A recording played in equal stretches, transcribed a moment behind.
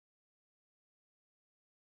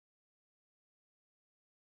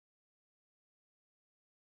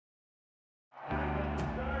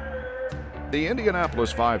The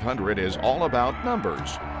Indianapolis 500 is all about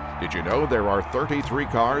numbers. Did you know there are 33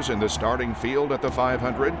 cars in the starting field at the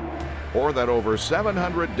 500? Or that over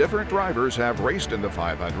 700 different drivers have raced in the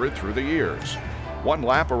 500 through the years? One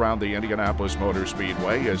lap around the Indianapolis Motor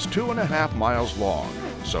Speedway is 2.5 miles long,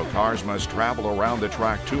 so cars must travel around the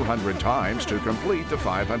track 200 times to complete the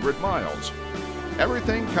 500 miles.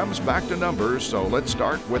 Everything comes back to numbers, so let's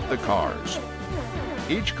start with the cars.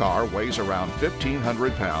 Each car weighs around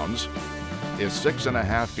 1,500 pounds, is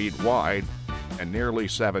 6.5 feet wide, and nearly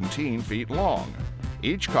 17 feet long.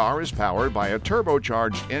 Each car is powered by a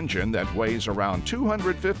turbocharged engine that weighs around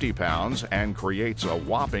 250 pounds and creates a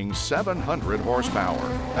whopping 700 horsepower.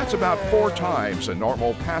 That's about 4 times a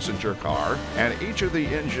normal passenger car, and each of the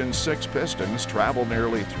engine's 6 pistons travel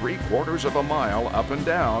nearly 3/4 of a mile up and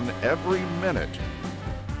down every minute.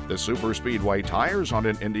 The superspeedway tires on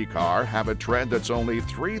an Indy car have a tread that's only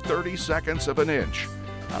 3/32 of an inch,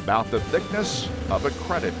 about the thickness of a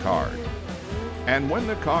credit card. And when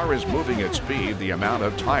the car is moving at speed, the amount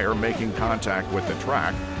of tire making contact with the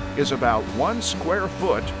track is about 1 square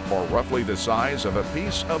foot, or roughly the size of a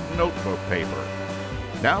piece of notebook paper.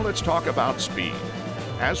 Now let's talk about speed.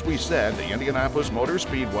 As we said, the Indianapolis Motor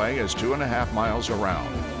Speedway is 2.5 miles around.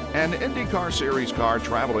 An IndyCar Series car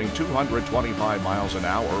traveling 225 miles an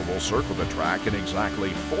hour will circle the track in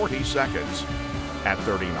exactly 40 seconds. At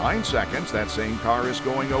 39 seconds, that same car is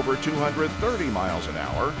going over 230 miles an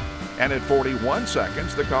hour. And at 41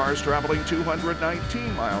 seconds, the car is traveling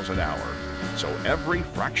 219 miles an hour. So every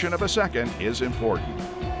fraction of a second is important.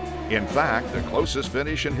 In fact, the closest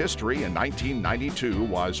finish in history in 1992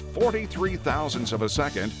 was 43 thousandths of a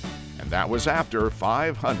second, and that was after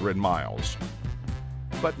 500 miles.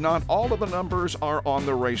 But not all of the numbers are on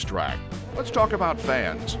the racetrack. Let's talk about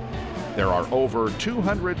fans. There are over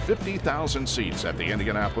 250,000 seats at the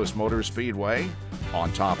Indianapolis Motor Speedway.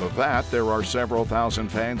 On top of that, there are several thousand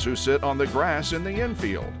fans who sit on the grass in the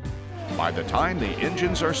infield. By the time the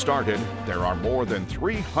engines are started, there are more than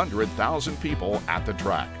 300,000 people at the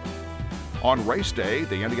track. On race day,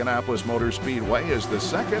 the Indianapolis Motor Speedway is the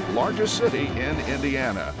second largest city in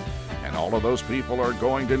Indiana, and all of those people are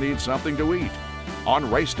going to need something to eat.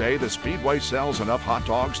 On race day, the Speedway sells enough hot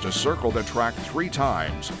dogs to circle the track 3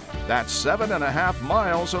 times. That's 7.5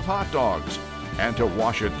 miles of hot dogs. And to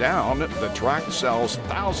wash it down, the track sells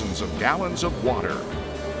thousands of gallons of water.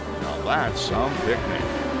 Now that's some picnic.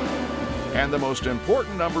 And the most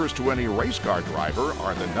important numbers to any race car driver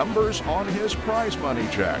are the numbers on his prize money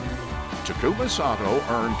check. Takuma Sato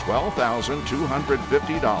earned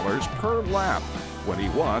 $12,250 per lap when he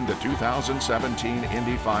won the 2017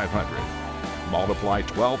 Indy 500. Multiply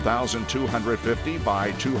 $12,250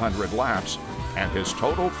 by 200 laps, and his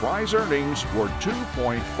total prize earnings were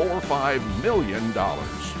 $2.45 million.